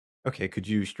Okay, could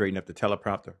you straighten up the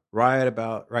teleprompter? Right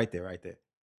there.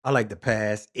 I like the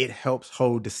past. It helps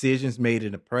hold decisions made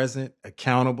in the present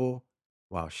accountable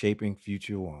while shaping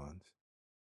future ones.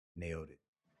 Nailed it.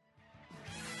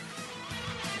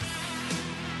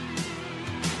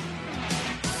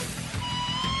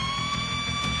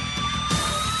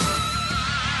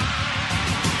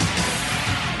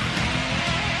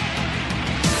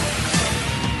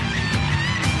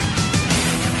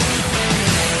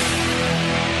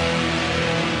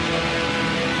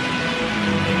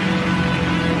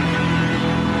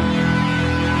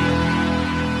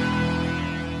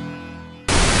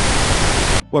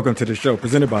 Welcome to the show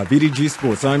presented by VDG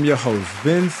Sports. I'm your host,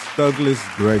 Vince Douglas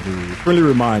Gregory. Friendly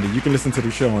reminder, you can listen to the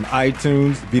show on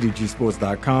iTunes,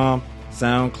 VDGSports.com,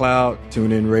 SoundCloud,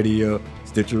 TuneIn Radio,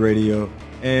 Stitcher Radio,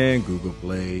 and Google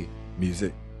Play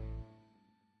Music.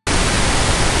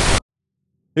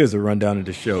 Here's a rundown of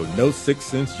the show. No 6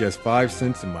 cents, just 5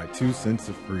 cents, and my 2 cents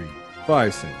are free.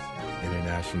 5 cents,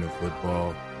 international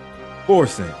football. 4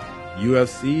 cents,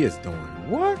 UFC is doing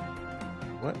what?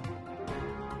 What?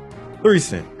 3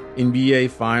 cents, NBA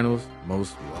Finals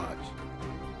most watched.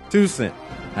 2 cents,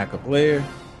 hack a player.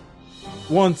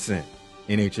 1 cent,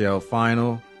 NHL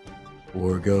Final.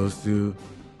 4 goes to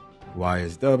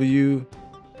YSW,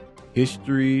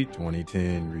 History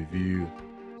 2010 Review,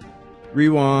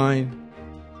 Rewind,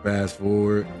 Fast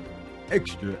Forward,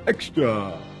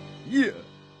 Extra. Yeah.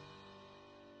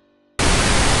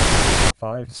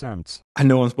 5 cents. I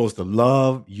know I'm supposed to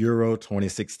love Euro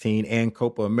 2016 and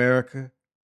Copa America.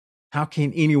 How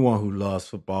can anyone who loves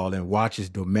football and watches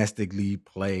domestic league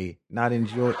play not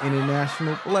enjoy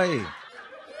international play?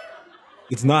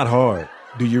 It's not hard.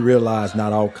 Do you realize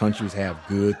not all countries have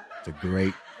good to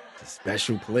great to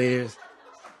special players?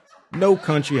 No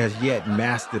country has yet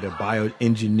mastered a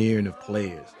bioengineering of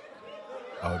players.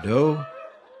 Although,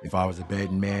 if I was a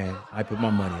betting man, I'd put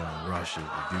my money on Russia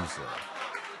to do so.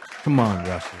 Come on,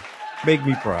 Russia. Make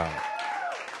me proud.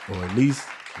 Or at least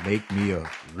make me a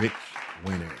rich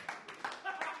winner.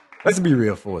 Let's be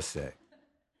real for a sec.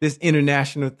 This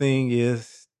international thing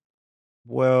is,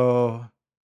 well,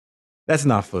 that's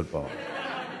not football.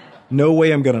 No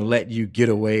way I'm going to let you get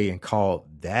away and call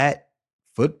that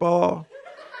football.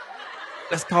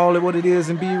 Let's call it what it is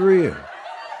and be real.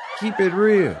 Keep it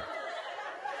real.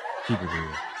 Keep it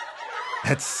real.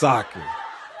 That's soccer.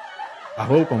 I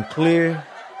hope I'm clear.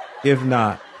 If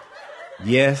not,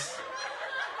 yes,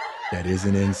 that is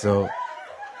an insult.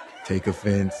 Take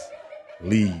offense.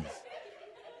 Please.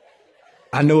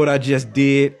 I know what I just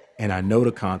did, and I know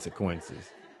the consequences.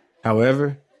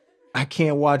 However, I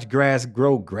can't watch grass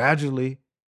grow gradually,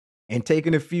 and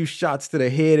taking a few shots to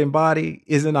the head and body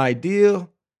isn't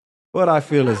ideal, but I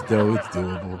feel as though it's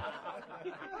doable.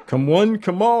 Come one,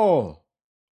 come all.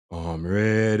 I'm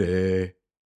ready.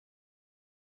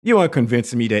 You aren't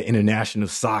convincing me that international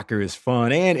soccer is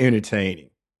fun and entertaining.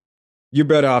 You're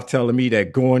better off telling me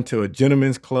that going to a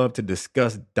gentleman's club to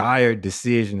discuss dire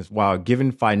decisions while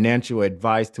giving financial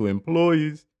advice to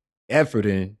employees,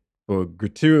 efforting for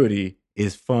gratuity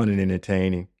is fun and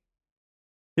entertaining.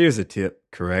 Here's a tip,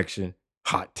 correction,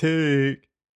 hot take.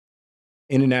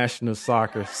 International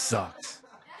soccer sucks.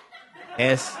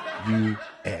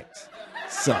 S-U-X.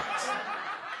 Sucks.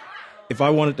 If I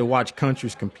wanted to watch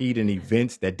countries compete in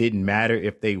events that didn't matter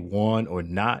if they won or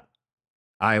not,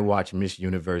 I watch Miss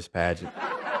Universe pageant.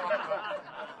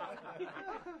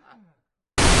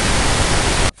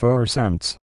 4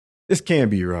 cents. This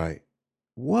can't be right.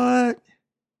 What?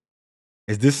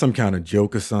 Is this some kind of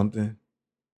joke or something?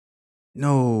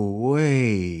 No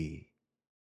way.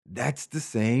 That's the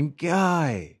same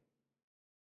guy.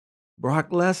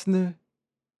 Brock Lesnar?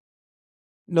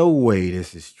 No way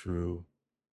this is true.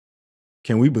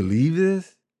 Can we believe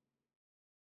this?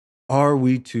 Are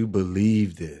we to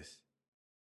believe this?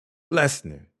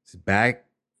 Lesnar is back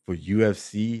for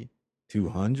UFC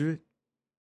 200?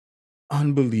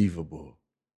 Unbelievable.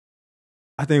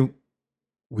 I think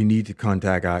we need to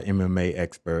contact our MMA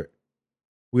expert.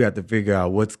 We have to figure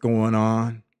out what's going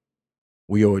on.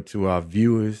 We owe it to our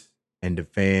viewers and the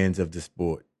fans of the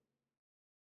sport.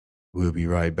 We'll be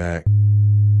right back.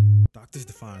 Doctors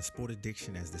define sport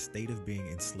addiction as the state of being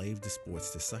enslaved to sports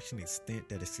to such an extent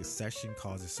that its cessation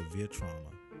causes severe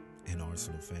trauma. An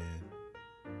Arsenal fan.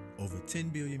 Over 10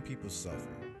 billion people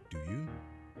suffer. Do you?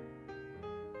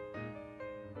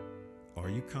 Are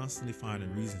you constantly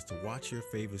finding reasons to watch your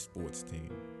favorite sports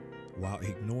team while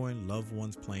ignoring loved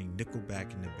ones playing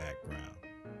Nickelback in the background?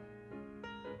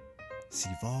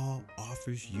 Sival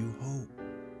offers you hope.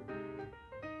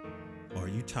 Are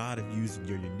you tired of using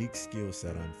your unique skill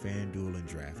set on FanDuel and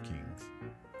DraftKings?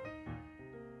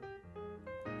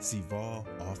 Cval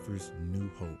offers new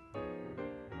hope.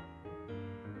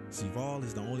 Cval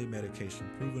is the only medication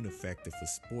proven effective for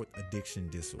sport addiction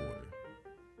disorder.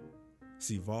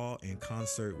 Cval, in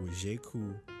concert with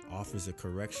Xtra, offers a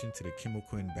correction to the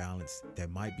chemical imbalance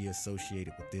that might be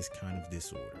associated with this kind of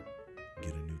disorder.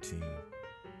 Get a new team.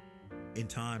 In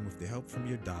time, with the help from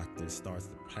your doctor, starts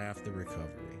the path to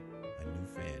recovery, a new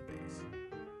fan base.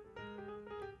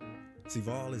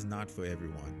 Cval is not for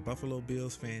everyone. Buffalo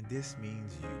Bills fan, this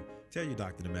means you. Tell your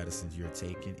doctor the medicines you're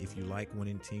taking. If you like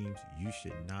winning teams, you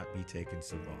should not be taking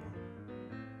Cval.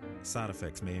 Side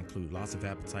effects may include loss of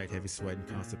appetite, heavy sweating,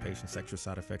 constipation. Sexual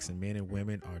side effects in men and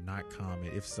women are not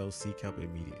common. If so, seek help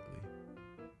immediately.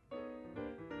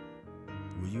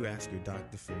 Will you ask your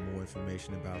doctor for more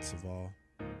information about Cval?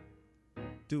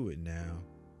 Do it now.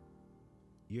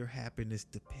 Your happiness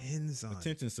depends on it.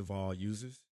 Attention, Cval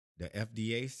users. The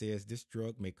FDA says this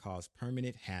drug may cause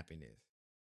permanent happiness.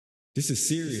 This is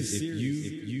serious. If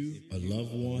you, a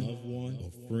loved one,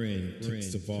 or friend took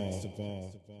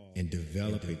Cval and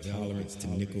develop a tolerance to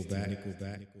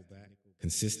nickelback,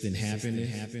 consistent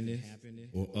happiness,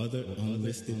 or other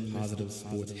unlisted positive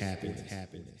sports happiness,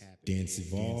 then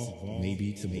Cval may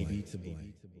be to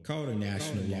blame. Call the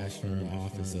National Law Firm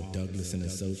Office of Douglas and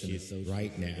Associates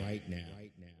right now.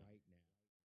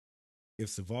 If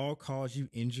Cval caused you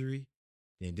injury,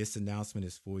 then this announcement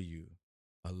is for you,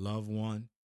 a loved one,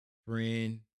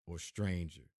 friend, or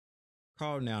stranger.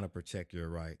 Call now to protect your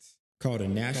rights. Call the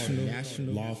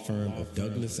National Law Firm of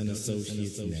Douglas and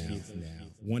Associates now.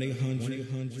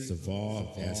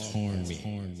 1-800-CVAL has harmed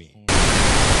me.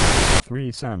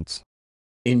 3 cents.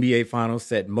 NBA Finals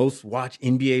set most watched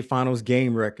NBA Finals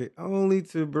game record, only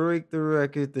to break the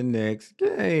record the next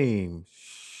game.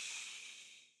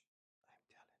 I'm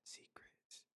telling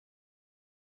secrets.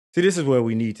 See, this is where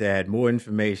we need to add more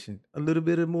information. A little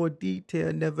bit of more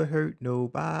detail never hurt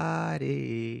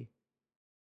nobody.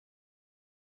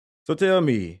 So tell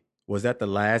me, was that the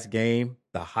last game,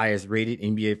 the highest rated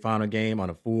NBA Final game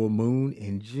on a full moon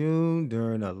in June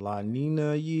during a La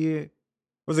Nina year?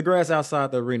 Was the grass outside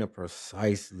the arena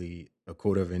precisely a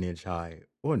quarter of an inch high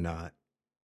or not?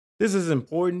 This is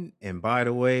important, and by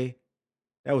the way,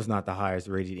 that was not the highest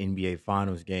rated NBA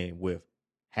Finals game with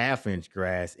half-inch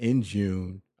grass in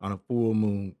June on a full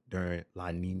moon during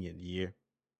La Nina year.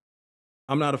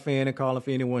 I'm not a fan of calling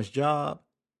for anyone's job.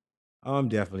 I'm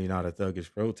definitely not a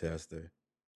thuggish protester.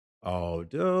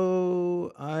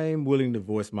 Although I'm willing to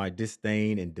voice my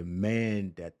disdain and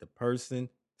demand that the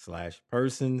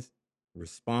person/persons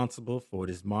responsible for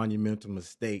this monumental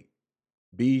mistake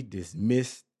be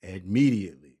dismissed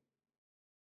immediately.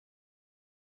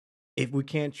 If we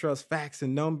can't trust facts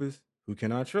and numbers, who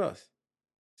can I trust?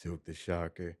 Silk the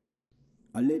Shocker.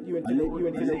 I let you in. I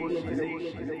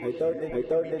thought that.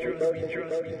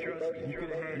 Trust me. You could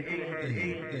have had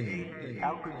anything.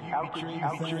 How could you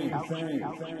betray the same?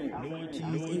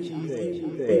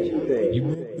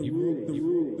 You broke the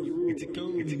rules. It's a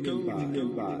code.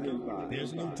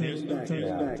 There's no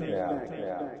turning back.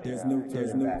 There's no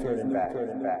turning back.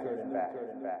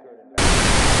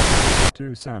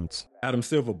 2 cents. Adam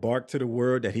Silver barked to the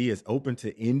world that he is open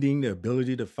to ending the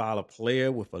ability to foul a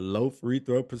player with a low free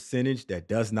throw percentage that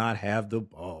does not have the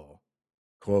ball.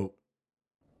 Quote,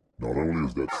 not only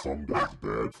is that some days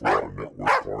bad for our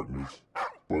network partners,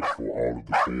 but for all of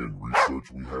the fan research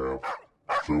we have,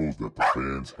 shows that the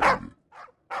fans hate it.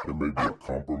 There may be a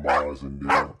compromise in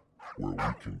there where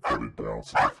we can cut it down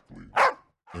significantly.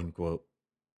 End quote.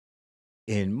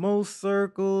 In most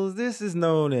circles, this is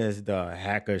known as the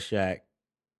Hacker Shack,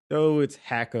 though it's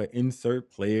hacker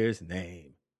insert player's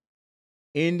name.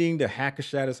 Ending the Hacker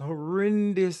Shack is a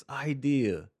horrendous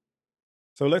idea.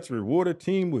 So let's reward a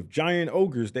team with giant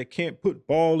ogres that can't put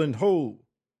ball in hole.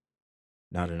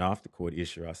 Not an off-the-court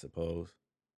issue, I suppose.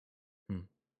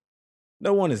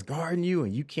 No one is guarding you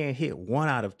and you can't hit 1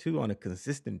 out of 2 on a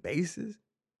consistent basis.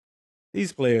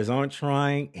 These players aren't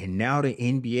trying, and now the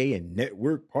NBA and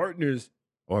network partners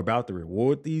are about to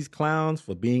reward these clowns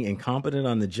for being incompetent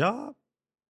on the job?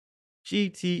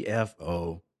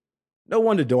 GTFO. No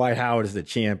wonder Dwight Howard is a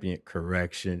champion.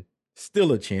 Correction.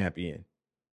 Still a champion.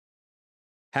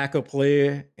 Hack a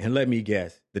player, and let me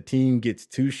guess, the team gets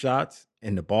 2 shots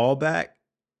and the ball back?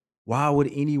 Why would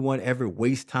anyone ever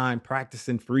waste time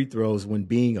practicing free throws when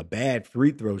being a bad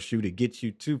free throw shooter gets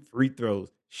you 2 free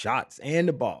throws, shots, and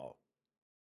the ball?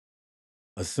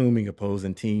 Assuming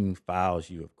opposing team fouls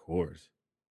you, of course.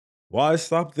 Why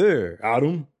stop there,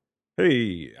 Adam?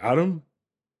 Hey, Adam.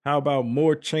 How about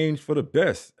more change for the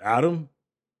best, Adam?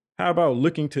 How about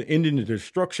looking to ending the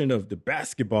destruction of the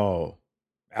basketball,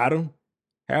 Adam?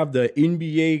 Have the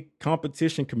NBA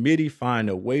competition committee find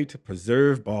a way to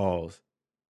preserve balls.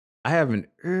 I have an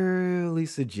early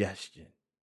suggestion.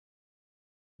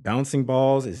 Bouncing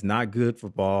balls is not good for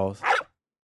balls,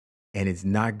 and it's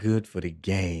not good for the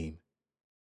game.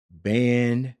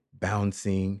 Ban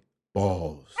bouncing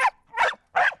balls.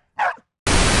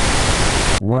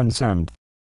 1 cent.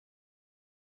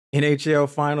 NHL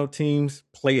final teams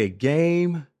play a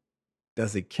game.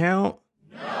 Does it count?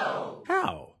 No.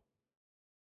 How?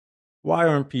 Why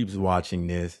aren't peeps watching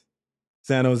this?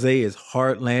 San Jose is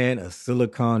heartland of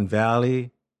Silicon Valley,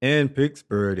 and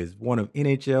Pittsburgh is one of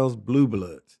NHL's blue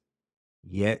bloods.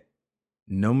 Yet,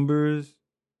 numbers?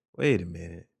 Wait a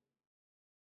minute.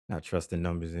 Not trusting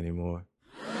numbers anymore.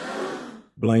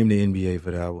 Blame the NBA for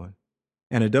that one.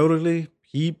 Anecdotally,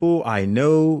 people I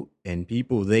know and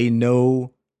people they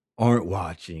know aren't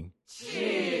watching.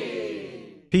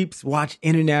 Peeps watch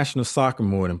international soccer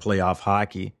more than playoff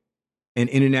hockey. And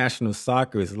international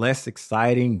soccer is less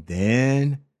exciting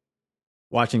than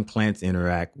watching plants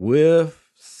interact with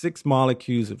 6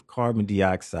 molecules of carbon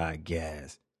dioxide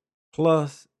gas,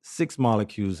 plus 6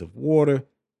 molecules of water,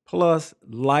 plus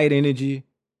light energy,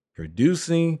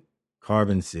 producing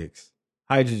carbon 6,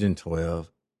 hydrogen 12,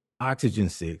 oxygen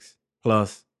 6,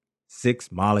 plus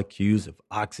 6 molecules of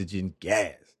oxygen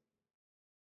gas.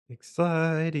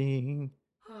 Exciting.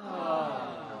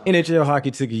 NHL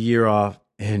hockey took a year off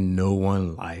and no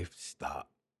one life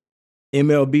stopped.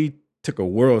 MLB took a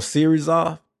World Series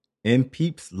off and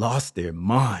peeps lost their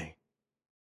mind.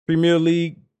 Premier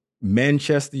League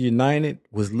Manchester United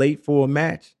was late for a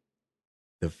match.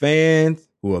 The fans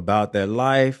who were about their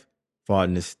life fought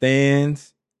in the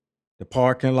stands, the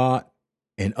parking lot,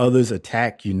 and others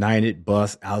attacked United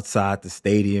bus outside the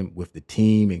stadium with the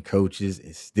team and coaches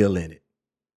is still in it.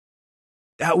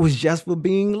 That was just for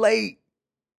being late.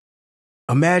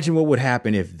 Imagine what would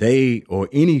happen if they or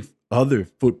any other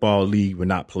football league would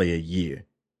not play a year.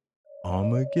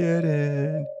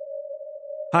 Armageddon.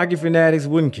 Hockey fanatics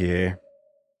wouldn't care,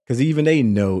 because even they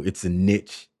know it's a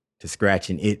niche to scratch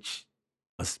an itch,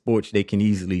 a sport they can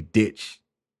easily ditch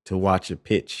to watch a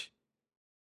pitch.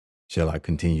 Shall I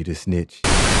continue to snitch?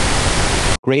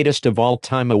 Greatest of all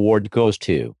time award goes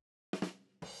to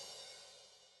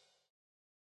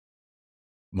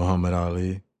Muhammad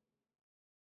Ali.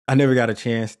 I never got a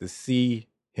chance to see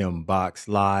him box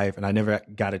live, and I never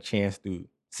got a chance to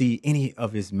see any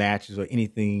of his matches or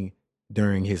anything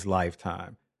during his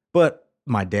lifetime. But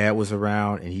my dad was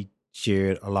around and he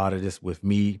shared a lot of this with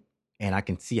me, and I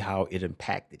can see how it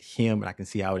impacted him and I can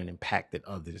see how it impacted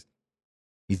others.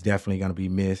 He's definitely going to be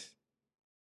missed.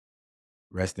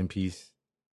 Rest in peace,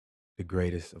 the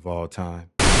greatest of all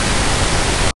time.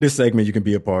 This segment, you can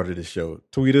be a part of the show.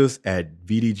 Tweet us at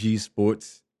VDG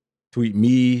Sports. Tweet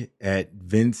me at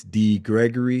Vince D.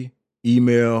 Gregory.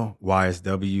 Email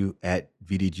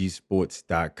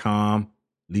ysw@vdgsports.com.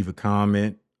 Leave a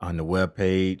comment on the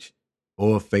webpage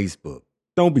or Facebook.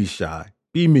 Don't be shy.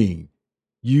 Be mean.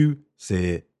 You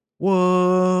said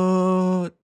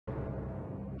what?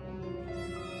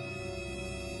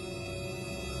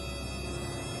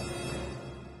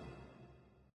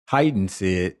 Hayden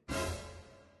said,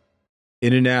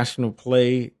 international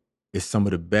play is some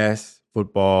of the best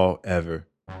football ever.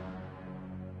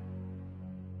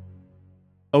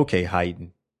 Okay,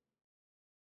 Hayden.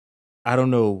 I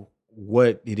don't know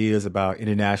what it is about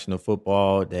international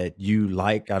football that you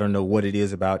like. I don't know what it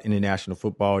is about international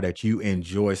football that you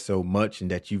enjoy so much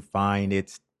and that you find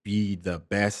it be the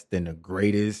best and the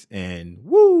greatest and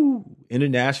woo,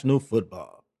 international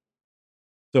football.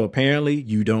 So apparently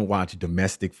you don't watch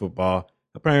domestic football.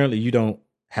 Apparently you don't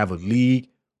have a league,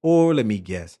 or let me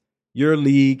guess, your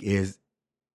league is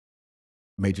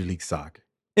Major League Soccer,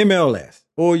 MLS,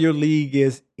 or your league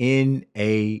is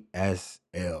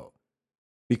NASL.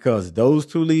 Because those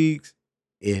two leagues,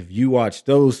 if you watch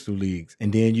those two leagues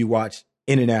and then you watch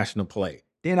international play,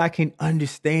 then I can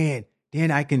understand.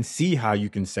 Then I can see how you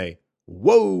can say,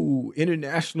 whoa,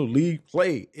 international league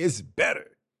play is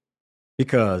better.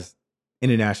 Because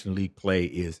international league play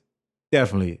is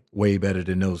definitely way better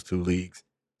than those two leagues.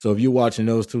 So if you're watching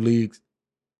those two leagues,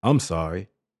 I'm sorry.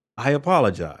 I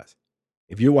apologize.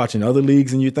 If you're watching other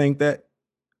leagues and you think that,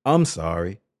 I'm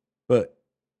sorry, but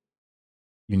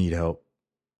you need help.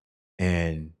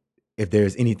 And if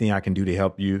there's anything I can do to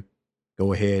help you,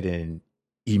 go ahead and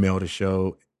email the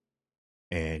show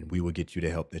and we will get you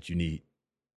the help that you need,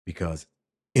 because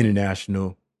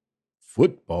international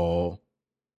football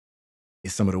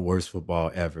is some of the worst football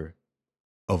ever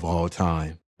of all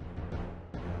time.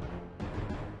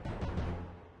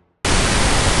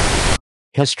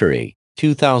 History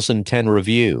 2010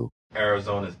 Review.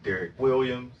 Arizona's Derek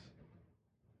Williams.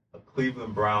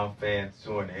 Cleveland Brown fans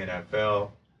suing the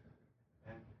NFL,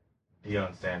 and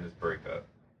Deion Sanders breakup.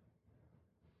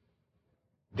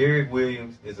 Derek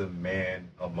Williams is a man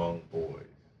among boys.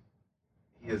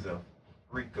 He is a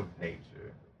freak of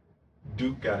nature.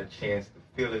 Duke got a chance to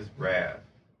feel his wrath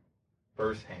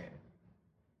firsthand.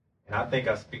 And I think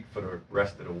I speak for the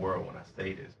rest of the world when I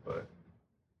say this, but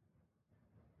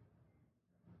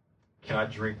can I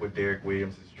drink what Derek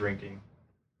Williams is drinking?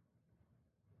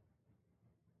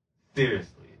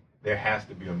 Seriously, there has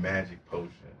to be a magic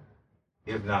potion.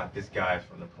 If not, this guy's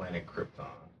from the planet Krypton.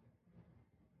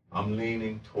 I'm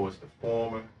leaning towards the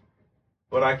former,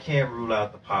 but I can't rule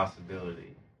out the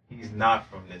possibility he's not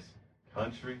from this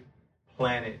country,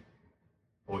 planet,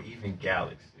 or even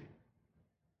galaxy.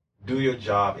 Do your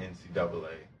job,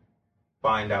 NCAA.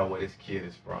 Find out where this kid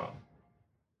is from.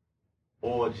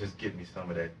 Or just get me some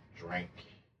of that drink.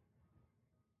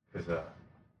 Because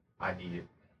I need it.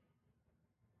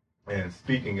 And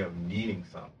speaking of needing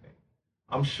something,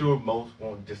 I'm sure most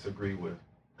won't disagree with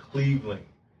Cleveland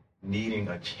needing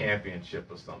a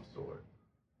championship of some sort.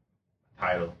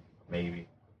 Title, maybe.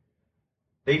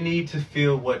 They need to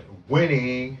feel what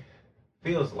winning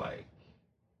feels like.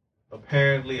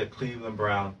 Apparently, a Cleveland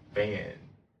Brown fan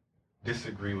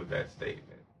disagreed with that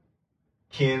statement.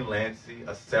 Ken Lancey,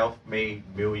 a self-made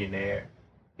millionaire,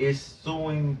 is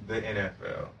suing the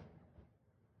NFL.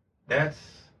 That's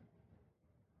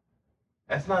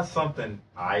not something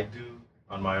I do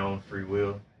on my own free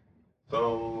will.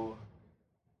 So,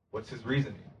 what's his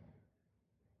reasoning?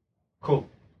 Cool.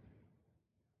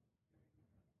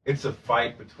 It's a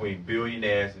fight between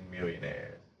billionaires and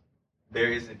millionaires.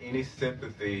 There isn't any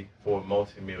sympathy for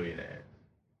multimillionaires.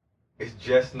 It's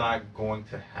just not going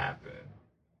to happen.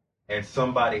 And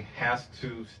somebody has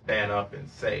to stand up and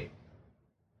say,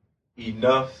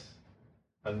 enough's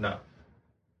enough.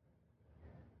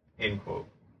 End quote.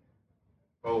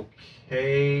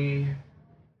 Okay.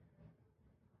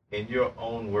 In your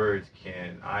own words,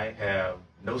 Ken, I have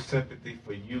no sympathy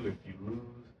for you if you lose.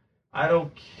 I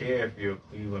don't care if you're a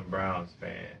Cleveland Browns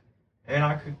fan. And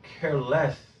I could care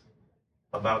less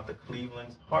about the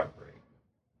Cleveland's heartbreak.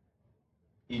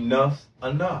 Enough's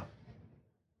enough.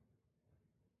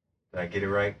 Did I get it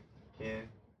right, Ken?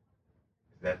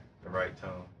 Is that the right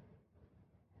tone?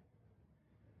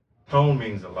 Tone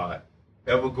means a lot.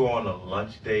 Ever go on a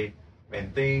lunch date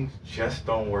and things just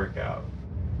don't work out?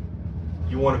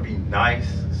 You want to be nice,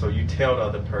 so you tell the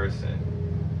other person,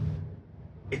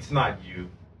 it's not you,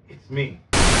 it's me.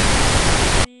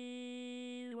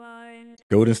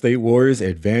 Golden State Warriors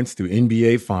advance to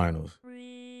NBA Finals.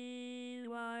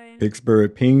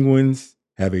 Pittsburgh Penguins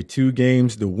have a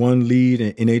 2-1 lead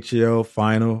in NHL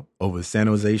Final over San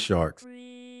Jose Sharks.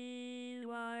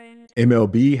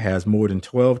 MLB has more than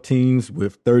 12 teams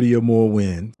with 30 or more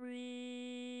wins.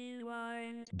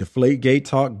 Deflategate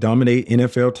talk dominate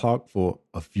NFL talk for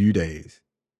a few days,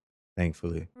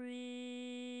 thankfully.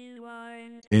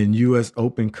 In U.S.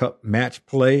 Open Cup match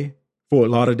play, Fort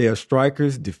Lauderdale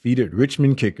Strikers defeated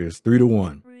Richmond Kickers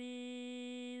 3-1.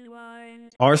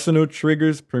 Arsenal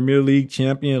triggers Premier League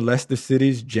champion Leicester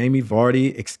City's Jamie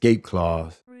Vardy escape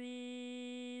clause.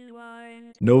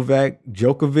 Novak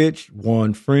Djokovic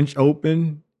won French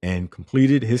Open and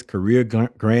completed his career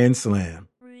Grand Slam.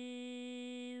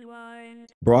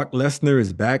 Brock Lesnar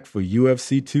is back for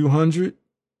UFC 200.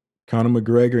 Conor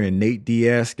McGregor and Nate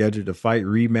Diaz scheduled to fight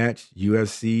rematch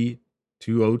UFC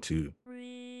 202.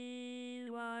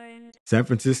 San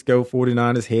Francisco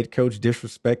 49ers head coach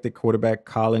disrespected quarterback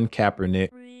Colin Kaepernick.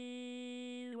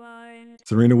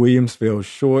 Serena Williams fell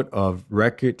short of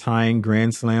record-tying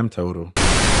Grand Slam total.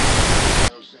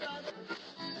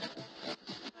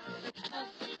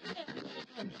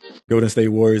 Golden State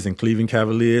Warriors and Cleveland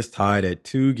Cavaliers tied at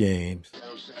 2 games.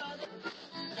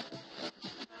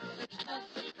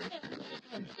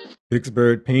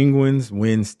 Pittsburgh Penguins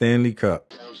win Stanley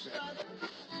Cup.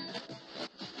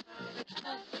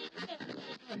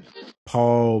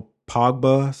 Paul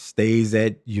Pogba stays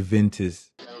at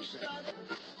Juventus.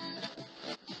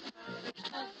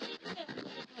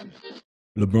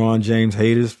 LeBron James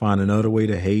haters find another way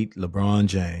to hate LeBron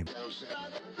James.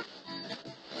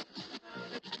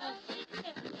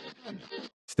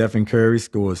 Stephen Curry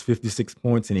scores 56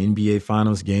 points in NBA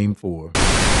Finals Game 4.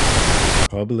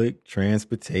 Public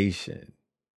transportation.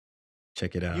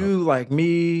 Check it out. You like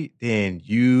me, then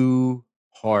you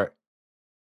heart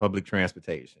public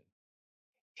transportation.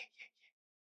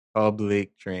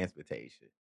 Public transportation.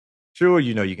 Sure,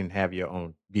 you can have your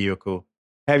own vehicle,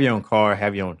 have your own car,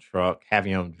 have your own truck, have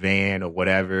your own van or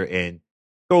whatever, and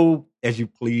go as you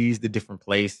please to different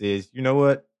places. You know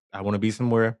what? I want to be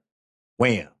somewhere.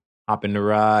 Wham. Hop in the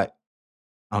ride.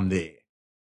 I'm there.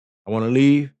 I want to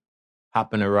leave,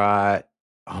 hop in a ride,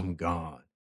 I'm gone.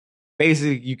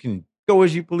 Basically, you can go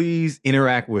as you please,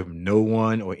 interact with no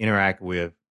one, or interact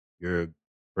with your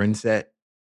friend set,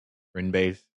 friend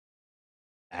base,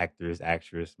 actors,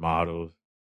 actress, models,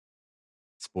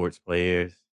 sports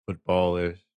players,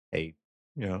 footballers. Hey,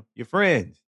 your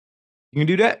friends. You can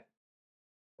do that.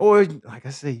 Or, like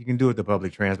I say, you can do it the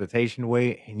public transportation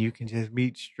way, and you can just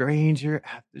meet stranger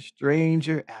after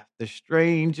stranger after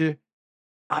stranger.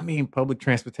 I mean, public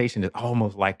transportation is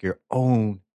almost like your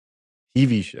own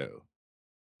TV show,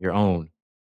 your own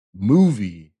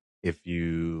movie if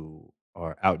you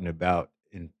are out and about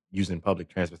and using public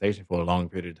transportation for a long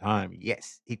period of time.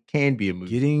 Yes, it can be a movie.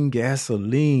 Getting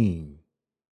gasoline.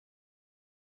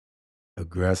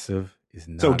 Aggressive is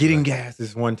not. So getting right. gas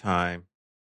this one time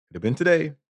could have been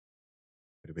today,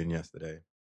 could have been yesterday,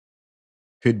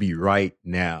 could be right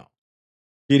now.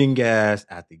 Getting gas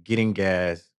after getting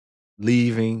gas,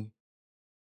 leaving,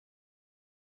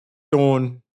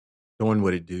 doing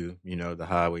what it do, the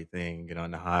highway thing, get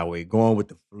on the highway, going with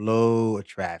the flow of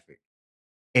traffic.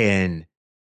 And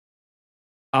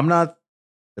I'm not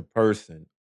the person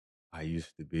I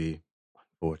used to be,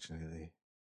 unfortunately.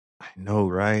 I know,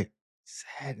 right?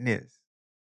 Sadness.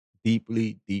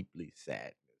 Deeply, deeply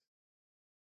sadness.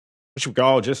 But you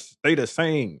all just stay the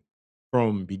same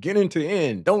from beginning to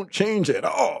end. Don't change at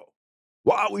all.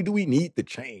 Why do we need to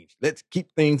change? Let's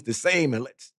keep things the same and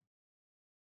let's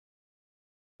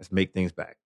make things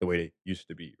back the way they used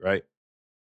to be, right?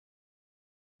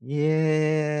 Yeah.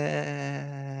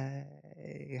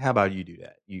 How about you do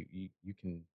that? You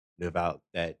can live out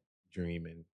that dream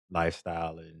and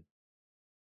lifestyle, and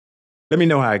let me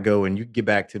know how it go, and you get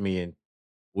back to me and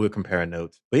we'll compare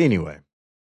notes. But anyway,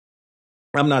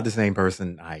 I'm not the same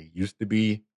person I used to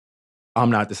be. I'm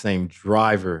not the same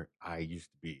driver I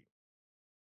used to be.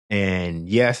 And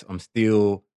yes, I'm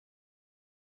still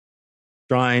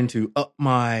trying to up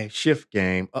my shift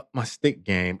game, up my stick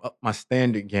game, up my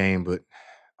standard game, but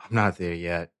I'm not there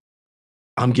yet.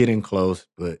 I'm getting close,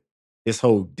 but this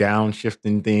whole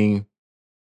downshifting thing,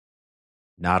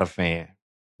 not a fan.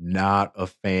 Not a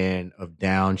fan of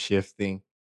downshifting.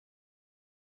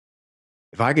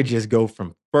 If I could just go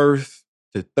from first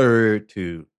to third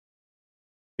to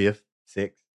fifth,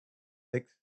 sixth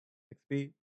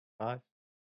speed, five.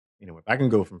 Anyway, if I can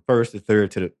go from first to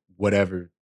third to the whatever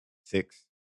six,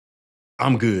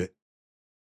 I'm good.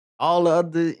 All the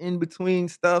other in between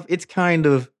stuff, it's kind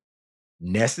of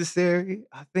necessary,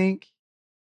 I think,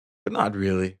 but not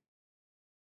really.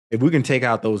 If we can take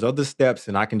out those other steps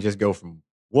and I can just go from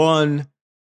 1,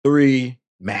 3,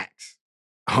 max,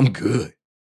 I'm good.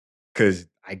 Cause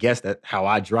I guess that's how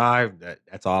I drive.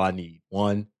 That's all I need.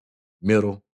 1,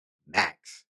 middle,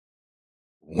 max.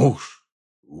 Whoosh,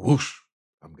 whoosh.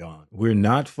 I'm gone. We're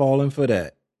not falling for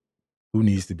that. Who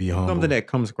needs to be humble? Something that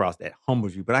comes across that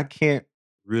humbles you, but I can't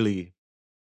really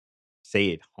say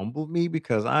it humbled me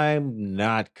because I'm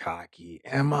not cocky.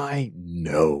 Am I?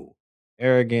 No.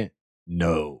 Arrogant?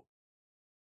 No.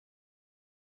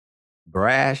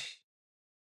 Brash?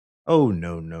 Oh,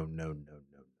 no, no, no, no, no,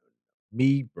 no.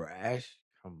 Me brash?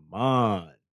 Come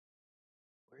on.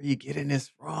 Where are you getting this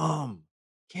from?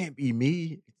 Can't be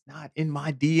me. It's not in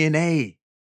my DNA.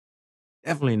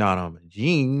 Definitely not on my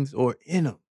genes or in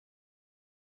them.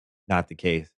 Not the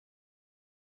case.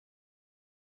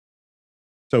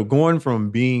 So going from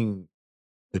being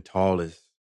the tallest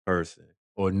person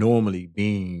or normally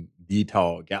being the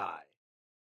tall guy,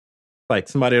 like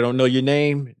somebody don't know your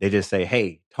name, they just say,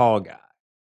 hey, tall guy.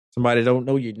 Somebody don't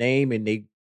know your name and they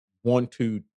want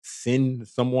to send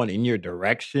someone in your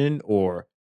direction or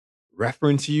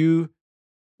reference you.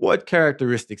 What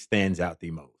characteristic stands out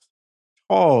the most?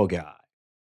 Tall guy.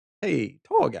 Hey,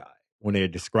 tall guy. When they're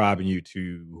describing you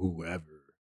to whoever,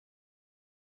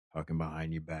 talking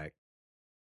behind your back.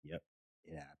 Yep,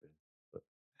 it happened. But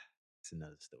it's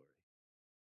another story.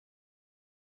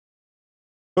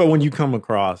 But when you come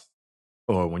across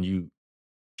or when you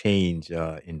change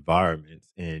environments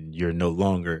and you're no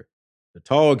longer the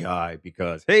tall guy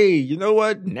because, hey, you know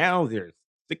what? Now there's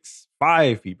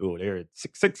 6'5" people. There are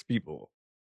 6'6" people.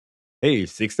 Hey,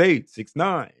 6'8",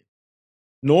 6'9".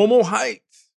 Normal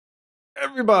heights.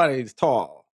 Everybody's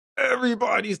tall.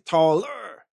 Everybody's taller.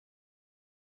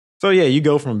 So yeah, you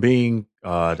go from being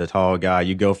the tall guy,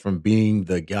 you go from being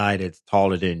the guy that's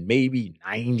taller than maybe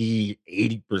 90,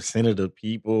 80% of the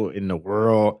people in the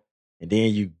world. And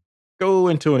then you go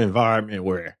into an environment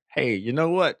where, hey, you know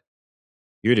what?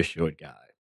 You're the short guy.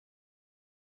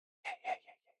 Yeah.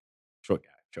 Short guy,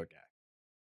 short guy.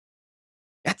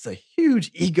 That's a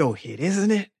huge ego hit,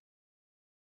 isn't it?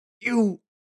 You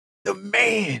The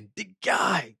man, the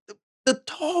guy, the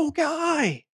tall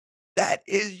guy. That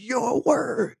is your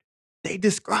word. They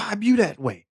describe you that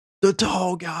way. The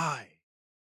tall guy.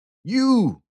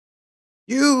 You.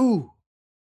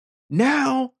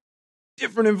 Now,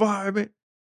 different environment,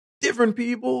 different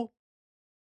people.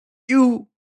 You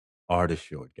are the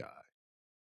short guy.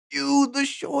 You the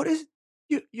shortest.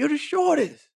 You're the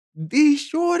shortest. The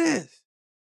shortest.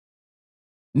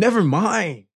 Never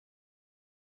mind.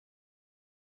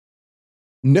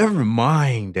 Never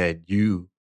mind that you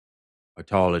are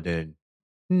taller than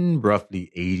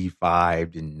roughly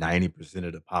 85 to 90%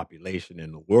 of the population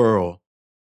in the world.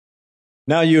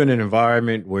 Now you're in an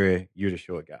environment where you're the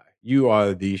short guy. You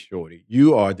are the shorty.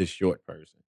 You are the short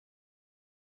person.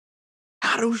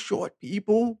 How do short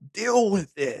people deal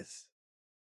with this?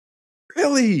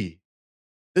 Really?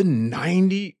 The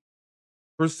 90%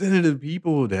 of the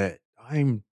people that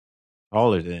I'm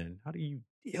taller than, how do you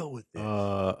deal with this?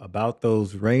 About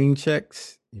those rain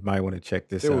checks, you might want to check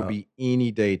this There out. would be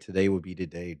any day, today would be the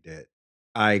day that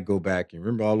I go back and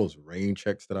remember all those rain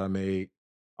checks that I made,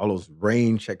 all those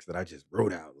rain checks that I just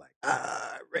wrote out like,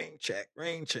 rain check,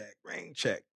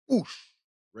 whoosh,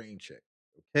 rain check.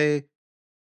 Okay.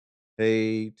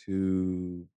 Pay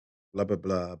to blah, blah,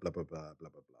 blah, blah, blah, blah, blah, blah,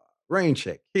 blah. Rain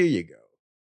check. Here you go.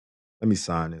 Let me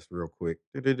sign this real quick.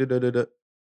 Da-da-da-da-da-da.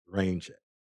 Rain check.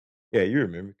 Yeah, you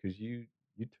remember because you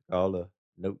took all the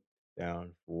notes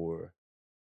down for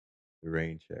the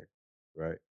rain check,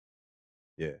 right?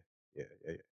 Yeah, yeah.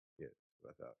 That's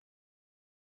what I thought.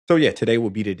 So yeah, today will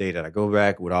be the day that I go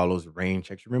back with all those rain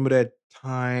checks. Remember that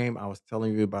time I was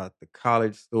telling you about the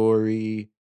college story,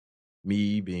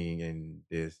 me being in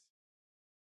this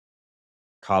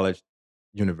college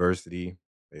university,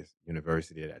 this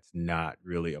university that's not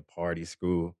really a party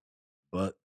school,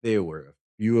 but there were a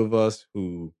few of us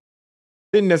who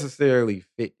didn't necessarily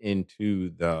fit into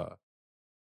the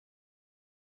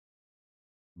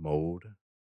mold,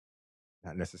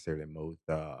 not necessarily mold,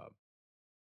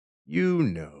 you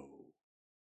know,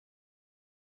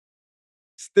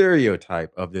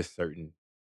 stereotype of this certain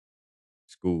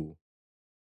school.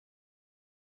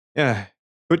 Yeah.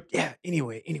 But yeah,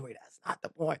 anyway, that's not the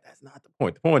point. That's not the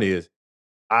point. The point is,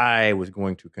 I was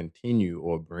going to continue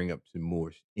or bring up some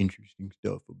more interesting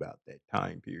stuff about that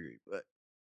time period.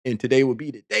 And today would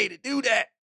be the day to do that.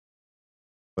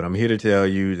 But I'm here to tell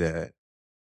you that,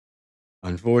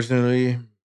 unfortunately,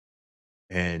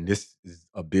 and this is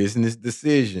a business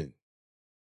decision,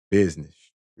 business,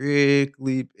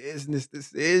 strictly business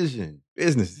decision,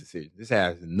 business decision. This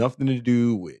has nothing to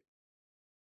do with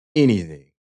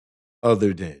anything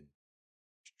other than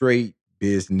straight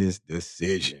business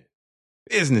decision.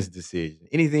 Business decision.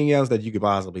 Anything else that you could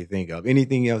possibly think of,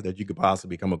 anything else that you could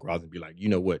possibly come across and be like, you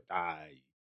know what,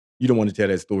 you don't want to tell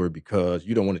that story because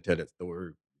you don't want to tell that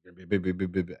story.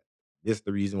 This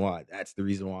the reason why. That's the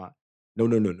reason why. No.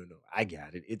 I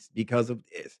got it. It's because of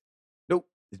this. Nope.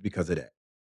 It's because of that.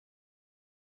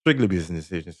 Strictly business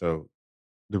decision. So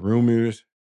the rumors,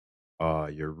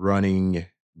 your running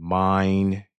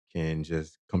mind can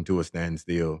just come to a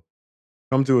standstill,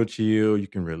 come to a chill. You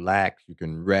can relax. You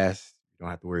can rest. You don't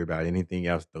have to worry about anything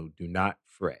else, though. Do not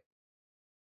fret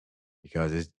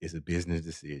because it's a business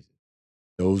decision.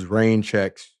 Those rain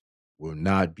checks will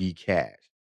not be cash.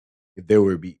 If there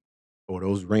were be, or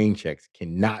those rain checks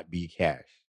cannot be cash,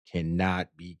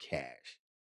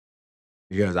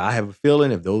 because I have a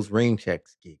feeling if those rain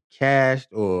checks get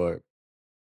cashed or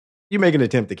you make an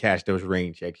attempt to cash those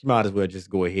rain checks, you might as well just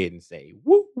go ahead and say,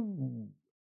 woo,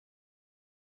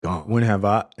 gone. When have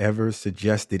I ever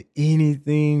suggested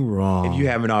anything wrong? If you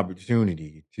have an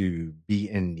opportunity to be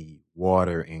in the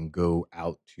water and go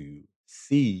out to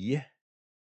sea,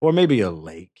 or maybe a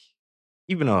lake,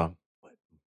 even a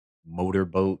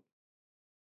motorboat,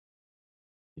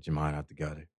 get your mind out the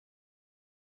gutter.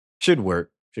 Should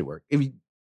work. If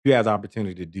you have the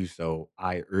opportunity to do so,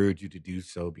 I urge you to do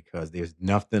so because there's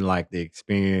nothing like the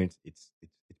experience. It's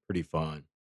pretty fun.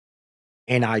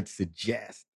 And I'd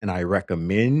suggest and I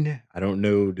recommend, I don't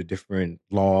know the different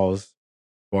laws as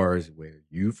far as where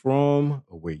you from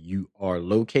or where you are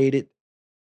located,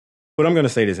 but I'm gonna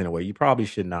say this anyway. You probably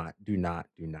should not, do not.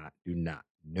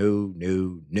 No.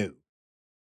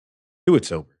 Do it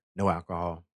sober. No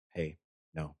alcohol. Hey,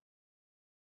 no.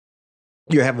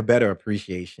 You have a better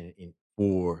appreciation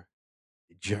for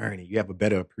the journey. You have a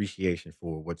better appreciation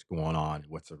for what's going on,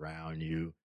 what's around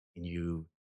you, and you,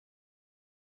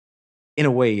 in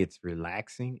a way, it's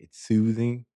relaxing, it's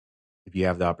soothing. If you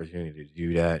have the opportunity to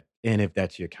do that, and if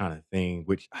that's your kind of thing,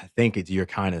 which I think it's your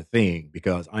kind of thing,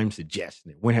 because I'm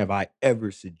suggesting it. When have I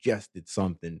ever suggested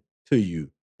something to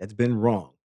you that's been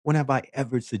wrong? When have I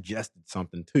ever suggested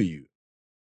something to you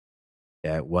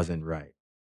that wasn't right?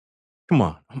 Come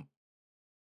on,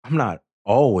 I'm not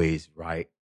always right,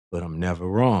 but I'm never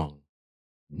wrong.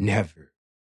 Never.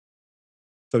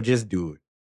 So just do it.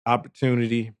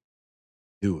 Opportunity,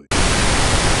 do it.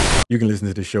 You can listen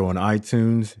to the show on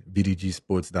iTunes,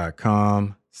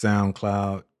 VDGSports.com,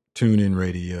 SoundCloud, TuneIn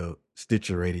Radio,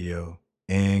 Stitcher Radio,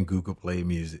 and Google Play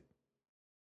Music.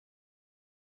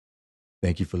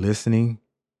 Thank you for listening.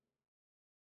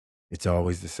 It's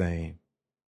always the same.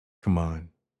 Come on,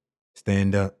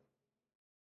 stand up,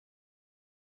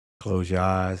 close your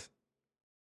eyes,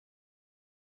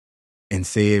 and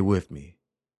say it with me.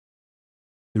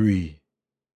 3,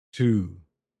 2,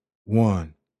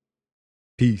 1.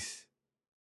 Peace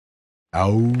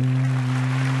out.